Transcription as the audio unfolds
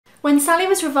When Sally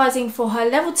was revising for her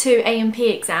Level 2 A&P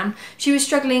exam, she was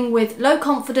struggling with low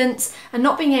confidence and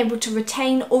not being able to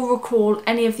retain or recall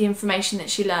any of the information that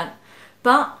she learnt.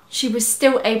 But she was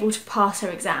still able to pass her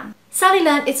exam. Sally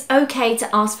learnt it's okay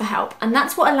to ask for help, and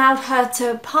that's what allowed her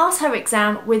to pass her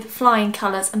exam with flying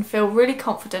colours and feel really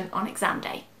confident on exam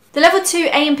day. The Level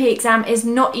 2 A&P exam is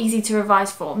not easy to revise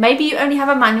for. Maybe you only have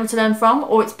a manual to learn from,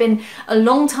 or it's been a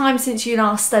long time since you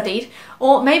last studied,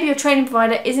 or maybe your training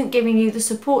provider isn't giving you the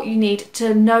support you need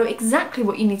to know exactly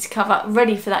what you need to cover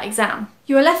ready for that exam.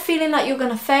 You are left feeling like you're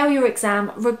going to fail your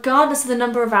exam regardless of the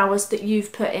number of hours that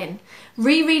you've put in.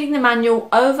 Rereading the manual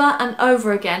over and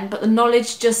over again, but the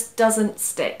knowledge just doesn't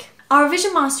stick. Our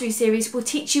Revision Mastery series will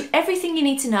teach you everything you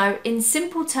need to know in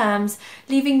simple terms,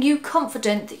 leaving you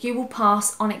confident that you will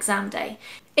pass on exam day.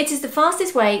 It is the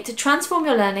fastest way to transform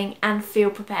your learning and feel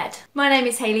prepared. My name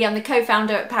is Hayley, I'm the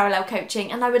co-founder at Parallel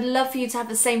Coaching, and I would love for you to have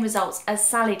the same results as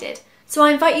Sally did. So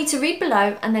I invite you to read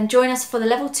below and then join us for the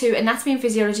Level 2 Anatomy and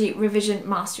Physiology Revision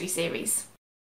Mastery series.